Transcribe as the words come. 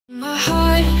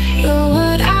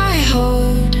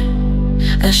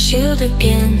a shield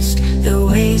against the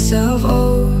ways of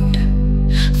old.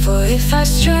 For if I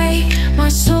stray, my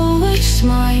soul would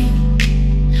smile.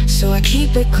 So I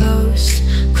keep it close,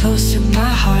 close to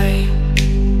my heart.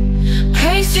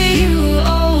 Praise to you,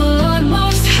 oh Lord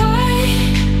Most High.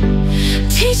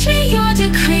 Teach me your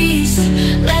decrees,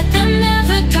 let them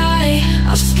never die.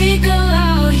 I'll speak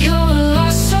aloud, your law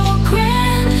so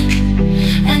grand,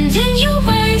 and in your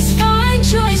ways find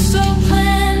joy so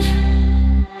planned.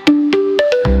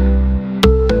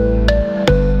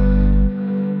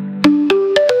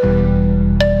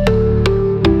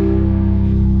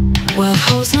 Well,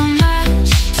 holds no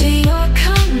match to your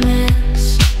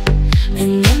commands,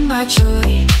 and in my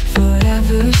joy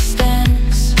forever